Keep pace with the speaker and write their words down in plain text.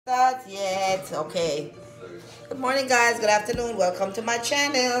Start yet. Okay. Good morning, guys. Good afternoon. Welcome to my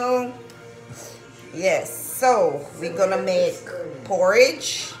channel. Yes. So we're gonna make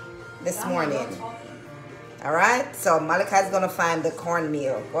porridge this morning. All right. So Malachi's gonna find the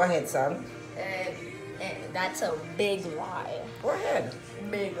cornmeal. Go ahead, son. That's a big lie. Go ahead.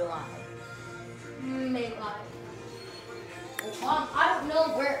 Big lie. Big lie. Mom, I don't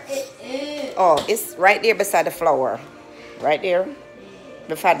know where it is. Oh, it's right there beside the flour. Right there.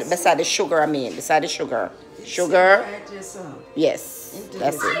 Beside the sugar. I mean, beside the sugar. Sugar. Yes.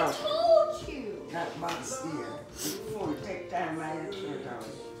 That's it. I told you. That box here. You won't take time, I have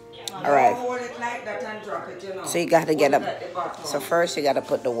to All right. hold it like that and drop it, you know. So you got to get Hold it a. at the bottom. So first you got to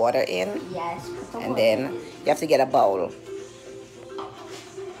put the water in, Yes. and then you have to get a bowl.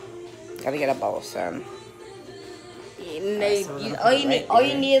 Gotta get a bowl, son. All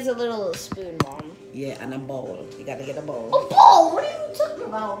you need is a little spoon, Mom. Yeah, and a bowl. You gotta get a bowl. A bowl? What are you talking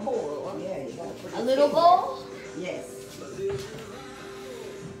about? A bowl? Yeah, you gotta put A little bowl? Yes.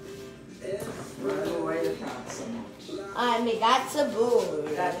 I don't know why you talk so much. I mean, that's a bowl.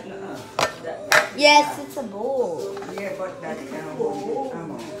 That, Yes, it's a bowl. yeah, but that can't hold it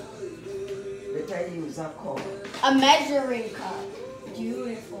amount. Better use a cup. A measuring cup.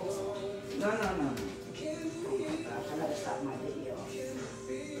 Beautiful. No. I gotta stop my video.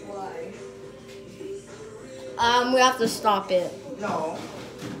 Why? We have to stop it. No.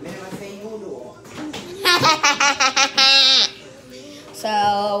 Never say you do.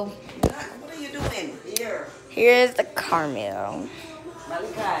 So, What are you doing? Here. here's the caramel.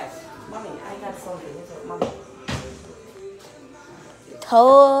 Malachi. Mommy, I got something. Is it, Mommy?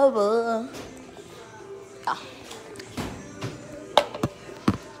 Toba.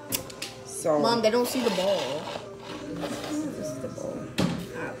 So. Mom, they don't see the bowl. This is the bowl.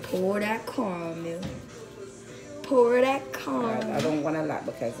 Pour that caramel. Pour that I caramel. don't want a lot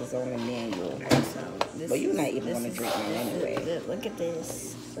because it's only me and you. This But you're not even this gonna is- drink mine anyway. Look at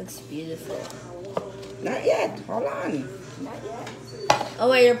this. Looks beautiful. Not yet. Hold on. Not yet. Oh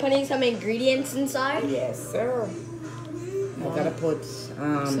wait, you're putting some ingredients inside? Yes, sir. I gotta put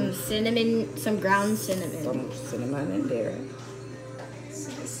Some cinnamon, some ground cinnamon. some cinnamon in there.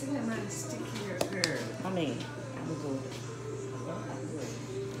 See the cinnamon stick here, girl. Mommy, I'm good.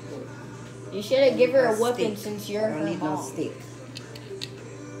 You should have given her a Stick. whooping since you're I don't her need no mom. stick.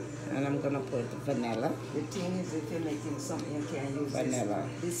 And I'm gonna put vanilla. The thing is, if you're making something, you can use Vanilla.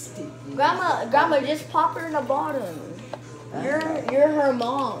 this stick. Grandma, just pop her in the bottom. You're her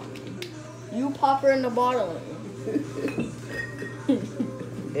mom. You pop her in the bottom.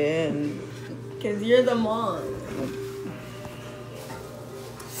 Then Cause you're the mom.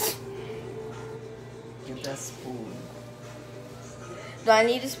 Get a spoon. Do I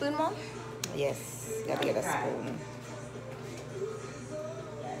need a spoon, Mom? yes, gotta get a spoon.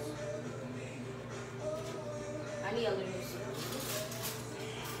 I need a little spoon.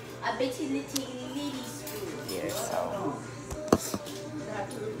 I bet you little spoon. Yeah, so That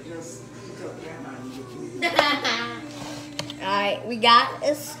will just eat up your hand. Alright, we got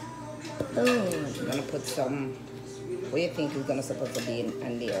a spoon. I'm gonna put some. What do you think is gonna supposed to be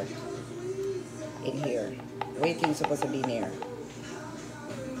in there? In here. What do you think is supposed to be in there?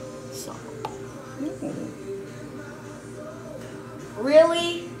 Salt. Mm.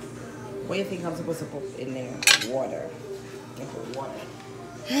 Really? What do you think I'm supposed to put in there? Water. I put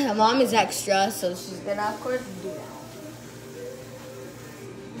water. Mom is extra, so she's gonna of course do that.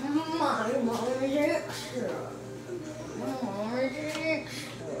 Mom is extra. Mom is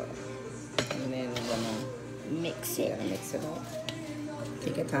extra. And then we're gonna Mix yeah, it. mix it up.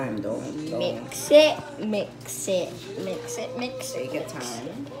 Take your time, don't. Mix it. Mix it. Mix it. Mix Take it. your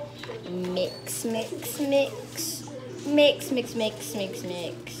time. Mix, mix, mix. Mix, mix, mix, mix,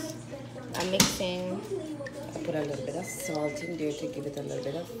 mix. I'm mixing. I put a little bit of salt in there to give it a little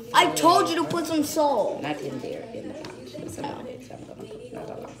bit of I told you to flavor. put some salt. Not in there, in the pot. It's about it. I'm gonna put not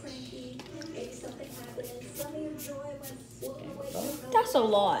a lot. There we go. That's a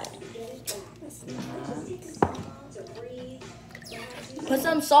lot. That's not. Put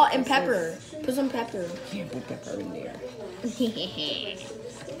some salt and pepper. Put some pepper. Can't put pepper in there.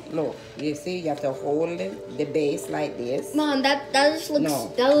 Look, you see, you have to hold the base like this. Mom, that just looks No,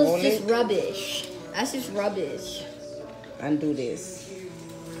 that looks hold just it. rubbish. That's just rubbish. And do this.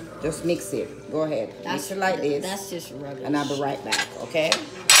 Just mix it. Go ahead. Mix it like this. That's just rubbish. And I'll be right back, okay?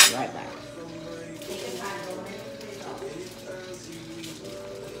 Right back.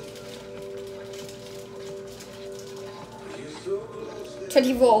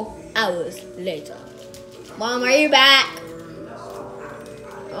 24 hours later. Mom, are you back?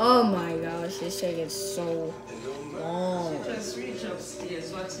 Oh my gosh, this taking so long. Just reach up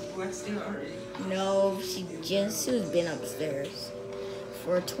upstairs. What's the hurry? No, she's been upstairs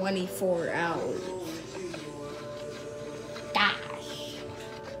for 24 hours. Gosh.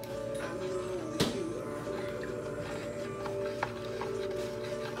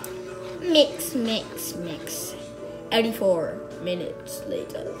 Mix. 84 minutes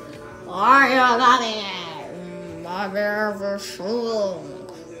later. Are you coming? My bear for so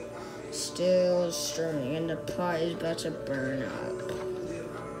still stirring, and the pot is about to burn up.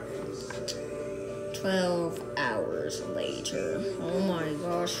 12 hours later. Oh my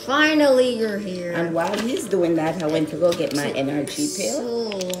gosh, finally you're here. And while he's doing that, I went to go get my energy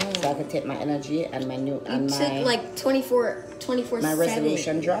pill. So So I could take my energy and my new and you took my like 24 my 7.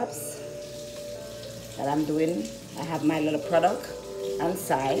 resolution drops that I'm doing. I have my little product on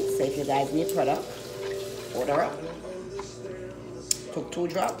side, so if you guys need product, order up. Took 2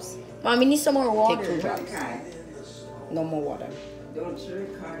 drops. Mom, you need some more water. Take 2 drops. Okay. No more water. Don't you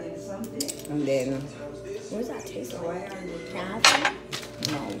record in something? And then What does that taste So like? why are you Can I have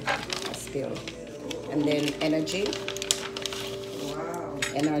some? no, I spill. And then energy, wow?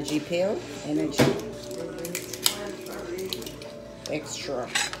 energy pill, energy extra.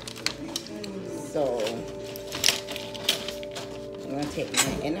 So I'm gonna take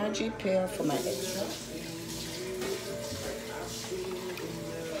my energy pill for my extra.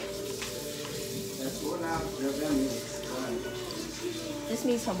 That's one after them is one. Just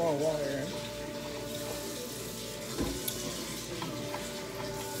need some more water.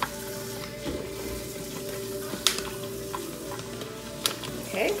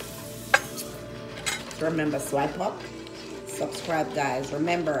 Okay. Remember, swipe up, subscribe, guys.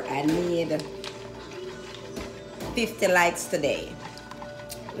 Remember, I need 50 likes today.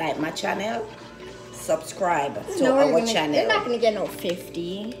 Like my channel, subscribe to No, our they're not channel. gonna get no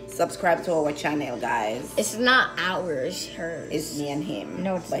 50. Subscribe to our channel, guys. It's not ours, hers. It's me and him.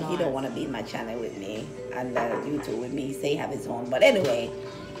 No, it's but he not. don't want to be in my channel with me and YouTube with me. He say he have his own. But anyway,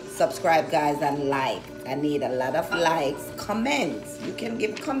 subscribe, guys, and like. I need a lot of likes. Comments. You can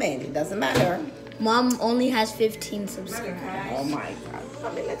give comment. It doesn't matter. Mom only has 15 subscribers. Oh my God.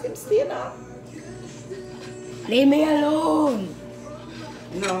 I mean, let him stay now. Leave me alone.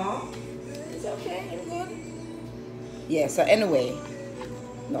 No. It's okay. It's good. Yeah. So anyway,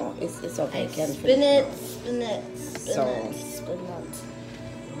 no, it's okay. Can Spin it. So- Spin it.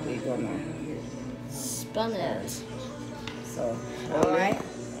 We're gonna. Spin it. So Alright.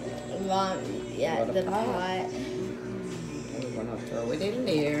 Mom, yeah, Got a the pot. pot. we're gonna throw it in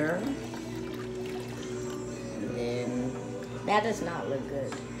there, and then That does not look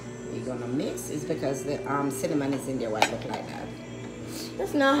good. we're gonna mix. It's because the cinnamon is in there. Why it look like that?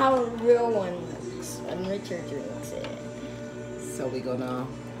 That's not how a real one looks. When Richard drinks it. So we're gonna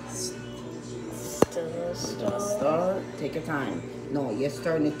Stir. stir. Take your time. No, you're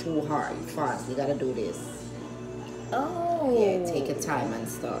stirring it too hard, fast. You gotta do this. Oh. Yeah, take your time and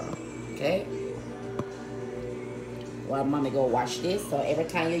stir. Okay. While mommy go wash this. So every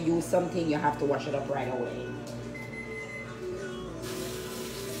time you use something, you have to wash it up right away.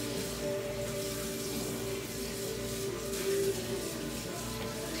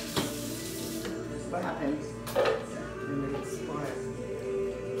 What happens? And it's spoiled.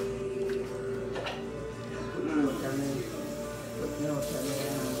 Put milk on it. Put milk on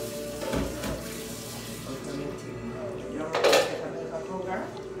it. You don't want to take a milk program?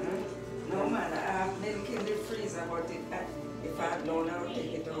 No man, I have milk in the freezer, but if I don't know, I'll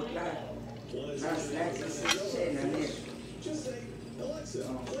take it out like last night. This is chain and it.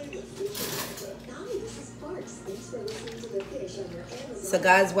 So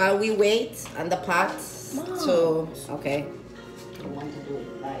guys, while we wait on the pot to okay. I want to do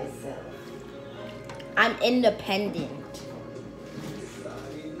it by itself. I'm independent.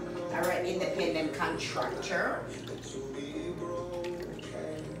 Alright, independent contractor.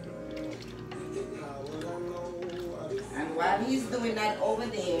 And while he's doing that over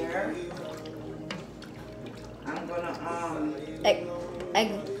there, I'm gonna Like,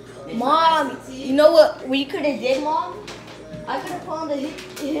 Mom, you know what we could have did, Mom? I could have put on the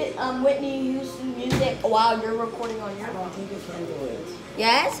hit Whitney Houston music while you're recording on your I don't phone. think you can do it.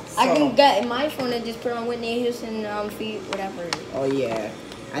 Yes, I So- can get in my phone and just put on Whitney Houston feet, whatever. Oh yeah.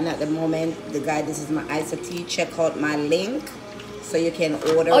 And at the moment, the guy, this is my ICT. Check out my link so you can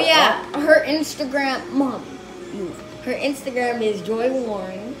order. Oh yeah, up. her Instagram, Mom. Her Instagram is Joy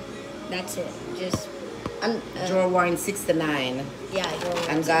Warren. That's it. Just Joe Warren 69. yeah, Joy Warren.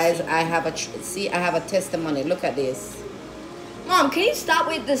 And guys, I have I have a testimony. Look at this. Mom, can you stop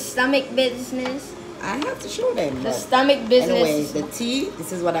with the stomach business? I have to show them. The but stomach business. Anyway, the tea.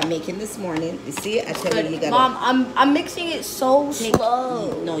 This is what I'm making this morning. You see, I tell you, you gotta. Mom, I'm mixing it so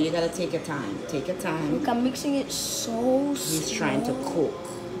slow. No, you gotta take your time. Take your time. Look, I'm mixing it so slow. He's trying to cook.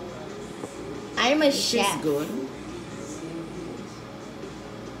 I'm a This chef. is good.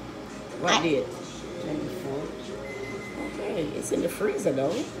 What date? 24. Okay, it's in the freezer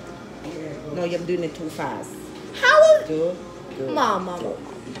though. No, you're doing it too fast. How? Good. Good. Mom,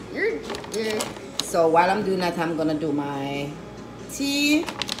 you're. So while I'm doing that, I'm gonna do my tea.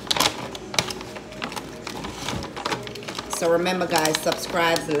 So remember, guys,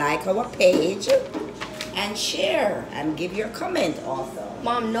 subscribe, like our page, and share, and give your comment also.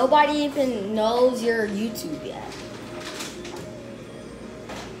 Mom, nobody even knows your YouTube yet.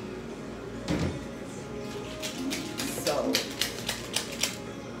 So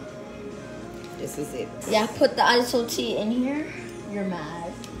this is it. Yeah, put the ISO tea in here. You're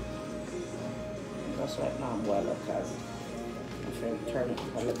mad. That's right now, boil up, guys. I'm trying to turn it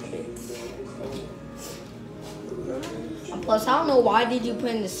a little bit. And plus, I don't know why did you put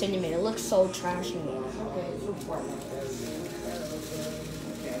in the cinnamon. It looks so trashy.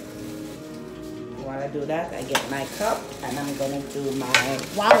 While I do that, I get my cup, and I'm gonna do my.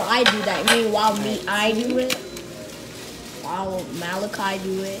 While I do that, I mean while I do it. While Malachi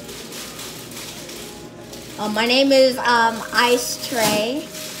do it. My name is Ice Tray.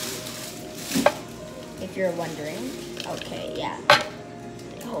 If you're wondering. Okay, yeah.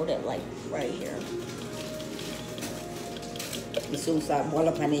 Hold it like right here. As soon as I boil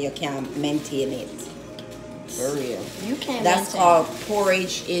up and you can't maintain it. For real. You can't. That's maintain. called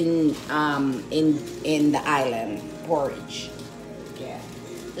porridge in the island. Porridge. Yeah.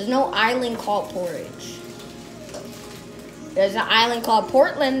 There's no island called porridge. There's an island called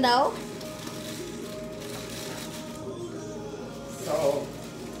Portland though. So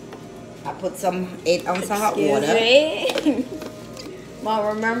I put some 8 ounces of hot Excuse water. me.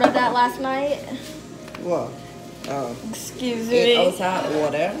 Mom, remember that last night? What? Oh. Excuse 8 me. ounces of hot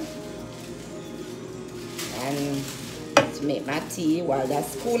water. And to make my tea while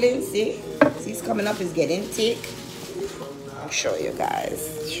that's cooling. See? See, it's coming up, it's getting thick. I'll show you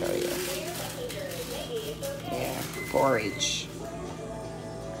guys. Show you. Yeah, porridge.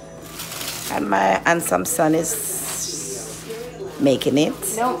 And some son is making it.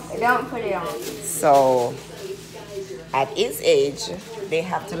 Don't put it on. So at his age, they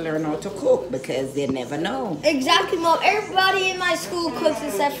have to learn how to cook because they never know. Exactly, Mom. Everybody in my school cooks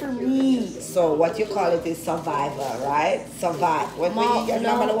except for me. So what you call it is survivor, right? Survive. What Mom, you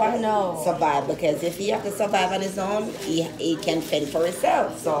normally what? no. Survive, because if he have to survive on his own, he can fend for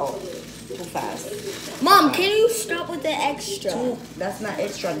himself. So too fast. Mom, can you stop with the extra? That's not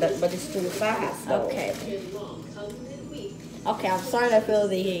extra, but it's too fast. Though. Okay. Okay, I'm starting to feel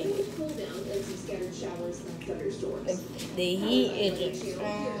the heat. The heat is just. I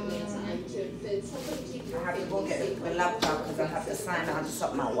have to go get the laptop because I have to sign on to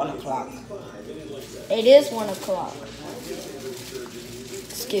something at 1 o'clock. It is 1 o'clock.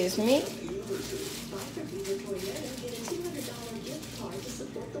 Excuse me.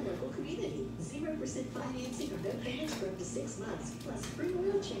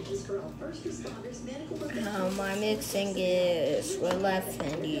 My mixing is with left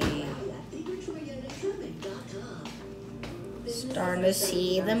handy. Starting to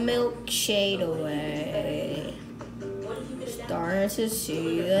see the milk shade away. Starting to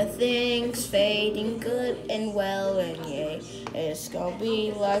see the things fading good and well, and yeah, it's gonna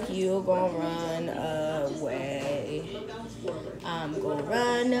be like you gonna run away. I'm gonna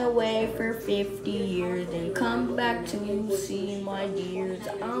run away for 50 years and come back to see my dears.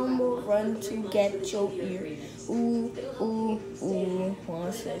 I'm gonna run to get your ear. Ooh, ooh, ooh.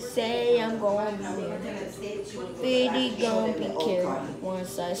 Once I say I'm gonna be there, Biddy gonna be killed.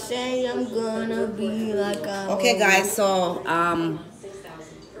 Once I say I'm gonna be like I'm. Okay, guys, so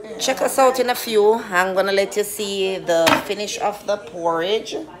check us out in a few. I'm gonna let you see the finish of the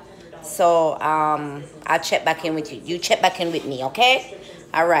porridge. So I'll check back in with you. You check back in with me, okay?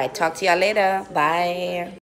 All right, talk to y'all later. Bye.